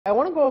I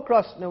want to go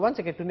across, now once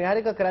again, to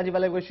Niharika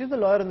Karajiwala. She's the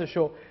lawyer on the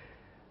show.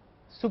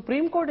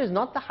 Supreme Court is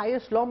not the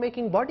highest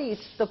law-making body.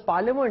 It's the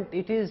Parliament.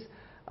 It is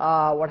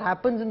what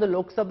happens in the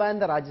Lok Sabha and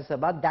the Rajya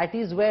Sabha. That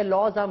is where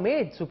laws are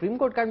made. Supreme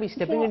Court can't be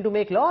stepping in to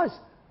make laws.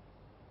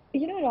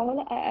 You know,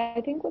 Rahul, I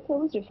think what I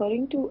was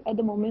referring to at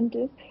the moment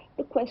is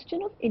the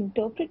question of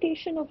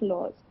interpretation of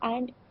laws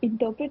and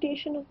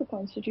interpretation of the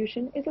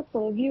Constitution is a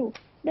purview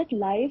that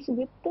lies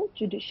with the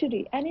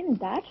judiciary. And in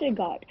that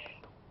regard,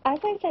 as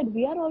I said,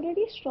 we are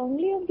already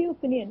strongly of the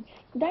opinion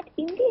that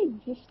in the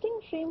existing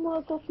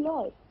framework of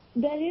laws,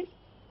 there is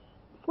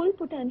full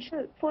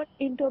potential for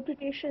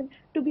interpretation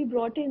to be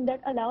brought in that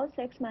allows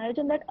sex marriage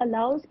and that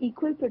allows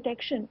equal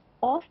protection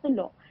of the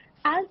law,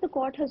 as the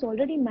court has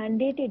already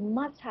mandated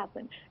must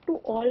happen to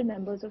all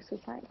members of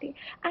society.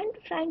 And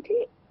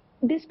frankly,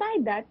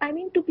 despite that, I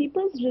mean, to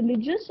people's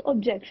religious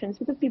objections,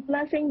 because people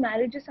are saying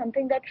marriage is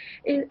something that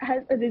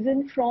has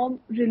arisen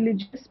from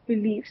religious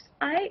beliefs,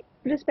 I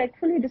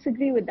respectfully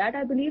disagree with that.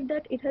 I believe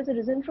that it has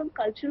arisen from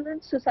cultural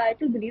and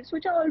societal beliefs,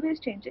 which are always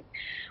changing.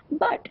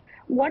 But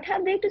what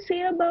have they to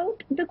say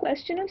about the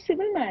question of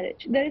civil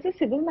marriage? There is a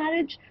civil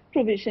marriage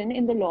provision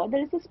in the law.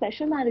 There is a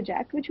Special Marriage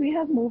Act, which we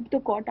have moved the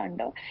court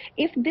under.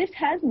 If this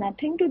has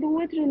nothing to do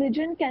with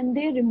religion, can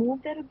they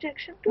remove their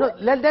objection to it?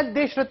 Let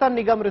Deshrata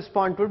Nigam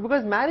respond to it,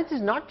 because marriage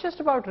is not just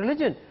about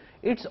religion.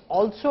 It's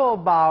also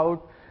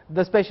about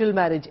the Special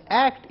Marriage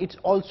Act. It's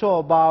also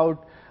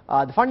about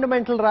the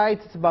fundamental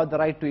rights. It's about the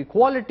right to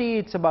equality.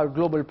 It's about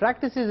global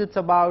practices. It's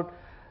about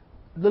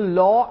the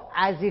law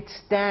as it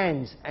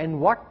stands.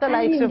 And what the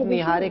likes of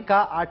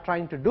Niharika are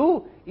trying to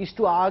do is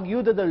to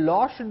argue that the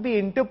law should be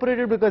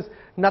interpreted, because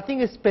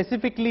nothing is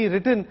specifically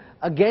written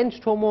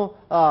against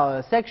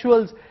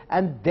homosexuals,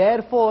 and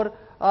therefore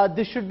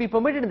this should be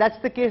permitted. And that's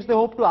the case they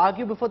hope to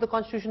argue before the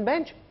Constitution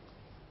bench.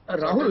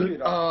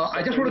 Rahul,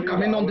 I just want to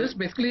come in on this.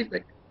 Basically,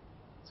 like,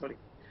 sorry.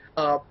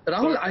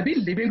 Rahul, I've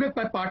been living with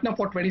my partner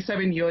for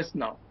 27 years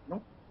now.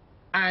 No?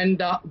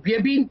 And we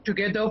have been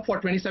together for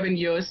 27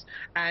 years,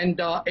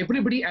 and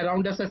everybody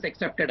around us has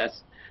accepted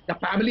us. The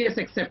family has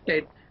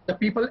accepted, the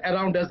people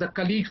around us, the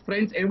colleagues,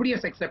 friends, everybody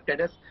has accepted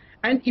us.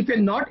 And if you're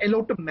not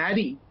allowed to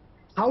marry,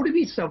 how do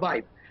we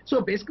survive?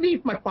 So basically,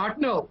 if my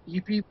partner,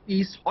 if he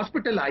is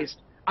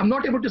hospitalized, I'm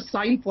not able to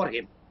sign for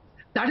him.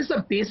 That is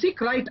a basic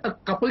right a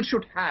couple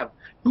should have.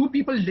 Two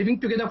people living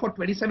together for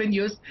 27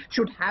 years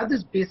should have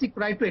this basic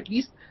right to at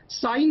least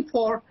sign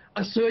for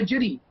a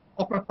surgery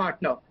of a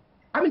partner.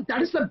 I mean,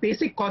 that is the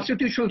basic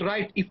constitutional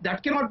right. If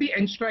that cannot be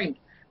enshrined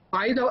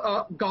by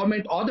the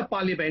government or the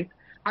parliament,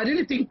 I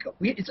really think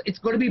it's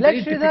going to be very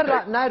difficult. Let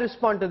Sridhar now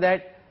respond to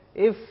that.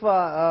 If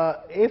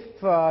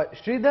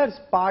Sridhar's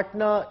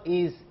partner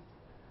is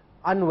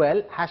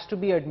unwell, has to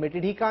be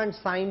admitted, he can't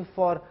sign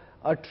for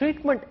a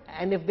treatment,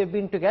 and if they've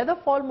been together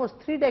for almost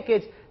 3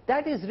 decades,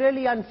 that is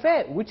really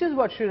unfair, which is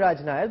what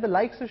Sriraj Nair, the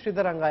likes of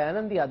Sridhar Rangayan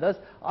and the others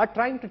are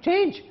trying to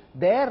change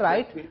their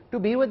right to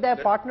be with their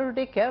partner, to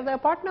take care of their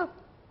partner.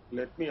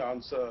 Let me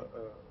answer.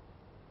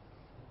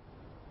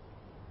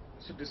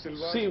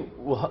 See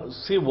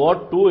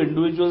what two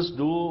individuals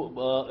do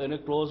in a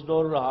closed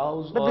door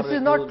house. But this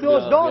is not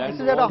closed door, this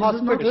is at a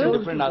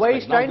hospital where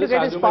he's trying to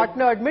get his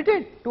partner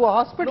admitted to a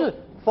hospital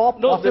for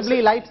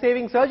possibly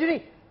life-saving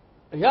surgery.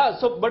 Yeah,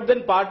 so but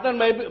then partner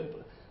may be.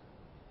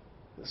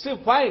 See,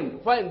 fine.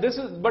 But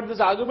this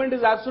argument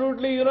is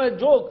absolutely, a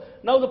joke.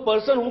 Now the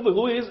person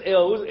who is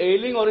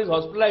ailing or is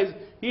hospitalized,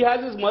 he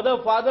has his mother,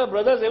 father,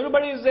 brothers,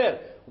 everybody is there.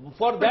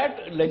 For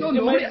that,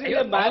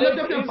 legitimizing a marriage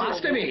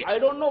is, I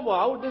don't know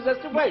how it is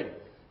justified.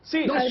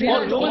 See, for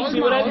human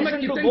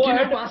civilization to go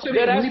ahead,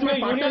 there has to be a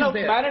union of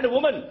man and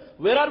woman.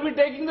 Where are we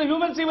taking the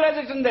human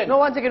civilization then? No,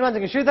 one second.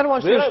 Sridhar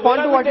wants to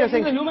respond to what you're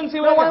saying. No, one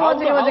second.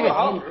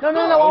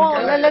 No.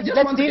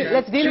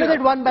 Let's deal with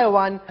it one by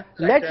one.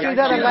 Let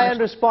Sridhar Rangayan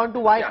respond to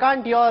why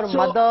can't your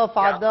mother,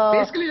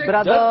 father,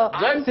 brother,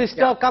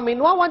 sister come in.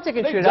 One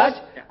second, Sriraj,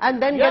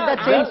 and then get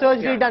that same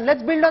surgery done.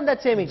 Let's build on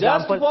that same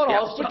example. Just for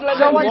hospitalization.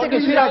 So one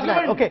second,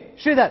 Sriraj. Okay,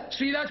 Sridhar.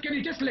 Sriraj, can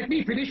you just let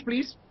me finish,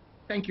 please?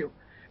 Thank you.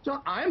 So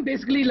I am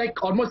basically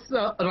like almost,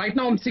 right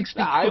now I'm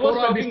 60. I was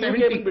talking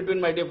in between,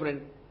 my dear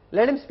friend.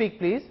 Let him speak,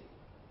 please.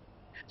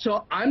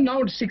 So I'm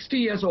now 60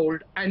 years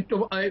old, and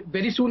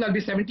very soon I'll be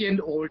 70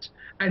 years old.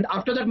 And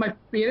after that, my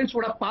parents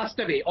would have passed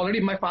away. Already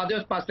my father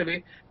has passed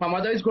away. My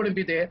mother is going to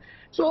be there.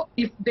 So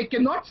if they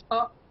cannot,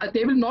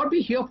 they will not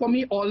be here for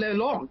me all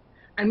along.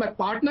 And my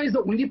partner is the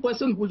only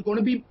person who's going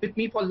to be with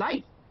me for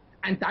life.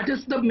 And that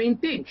is the main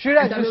thing.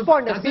 Sriraj,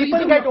 respond. As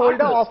people get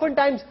older,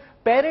 oftentimes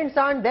parents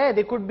aren't there.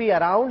 They could be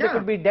around, they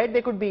could be dead,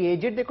 they could be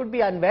aged, they could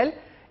be unwell.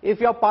 If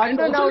your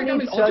partner now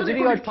needs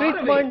surgery or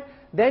treatment,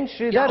 then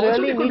Sridhar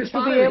really needs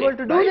to be able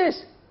to do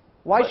this.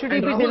 Why should he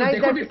be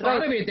denied that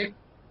right?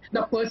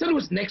 The person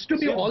who's next to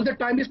me all the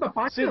time is my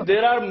partner. See,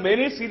 there are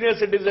many senior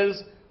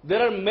citizens,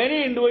 there are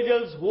many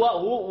individuals who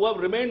have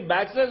remained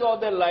bachelors all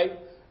their life.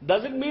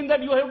 Doesn't mean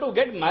that you have to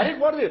get married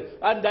for this,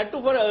 and that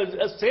too for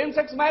a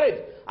same-sex marriage.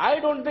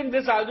 I don't think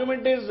this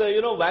argument is,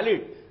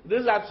 valid.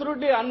 this is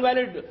absolutely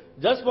invalid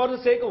just for the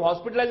sake of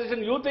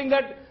hospitalization. You think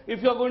that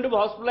if you are going to be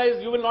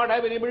hospitalized, you will not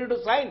have anybody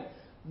to sign.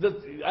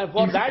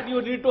 For that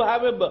you need to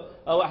have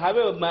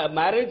a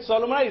marriage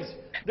solemnized.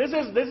 This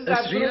is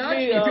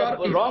absolutely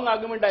wrong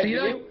argument, I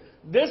believe.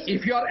 This,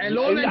 if you are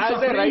alone and as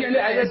suffering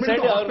I said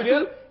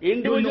earlier,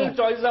 individual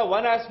choices are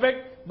one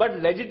aspect, but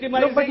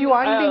legitimizing. No, but you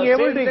aren't being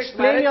able to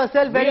explain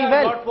yourself very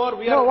well.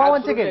 No,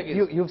 once again,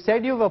 you've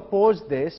said you've opposed this,